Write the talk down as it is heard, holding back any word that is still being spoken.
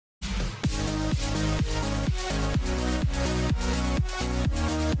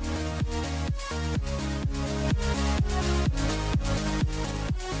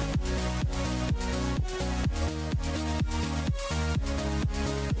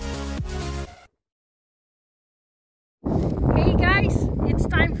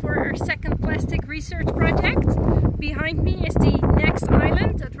our second plastic research project. Behind me is the next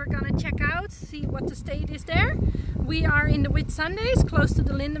island that we're gonna check out, see what the state is there. We are in the Whitsundays, close to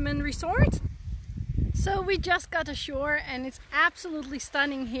the Lindeman resort. So we just got ashore and it's absolutely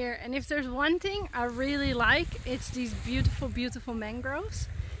stunning here. And if there's one thing I really like, it's these beautiful, beautiful mangroves.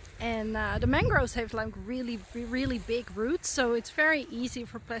 And the mangroves have like really big roots, so it's very easy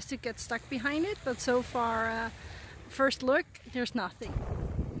for plastic to get stuck behind it. But so far, first look, there's nothing.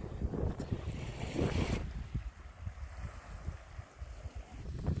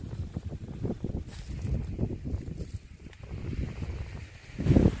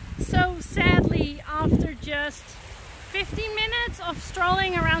 So sadly, after just 15 minutes of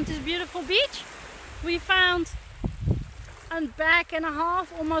strolling around this beautiful beach, we found a bag and a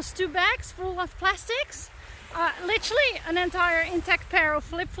half, almost 2 bags full of plastics. Literally an entire intact pair of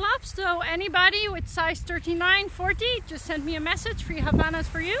flip-flops. So anybody with size 39, 40, just send me a message, free Havanas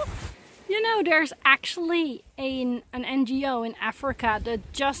for you. You know, there's actually an NGO in Africa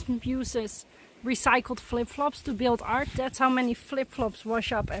that just uses recycled flip-flops to build art. That's how many flip-flops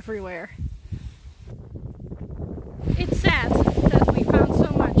wash up everywhere. It's sad that we found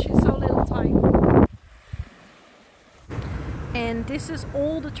so much in so little time. And this is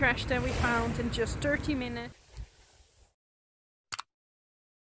all the trash that we found in just 30 minutes.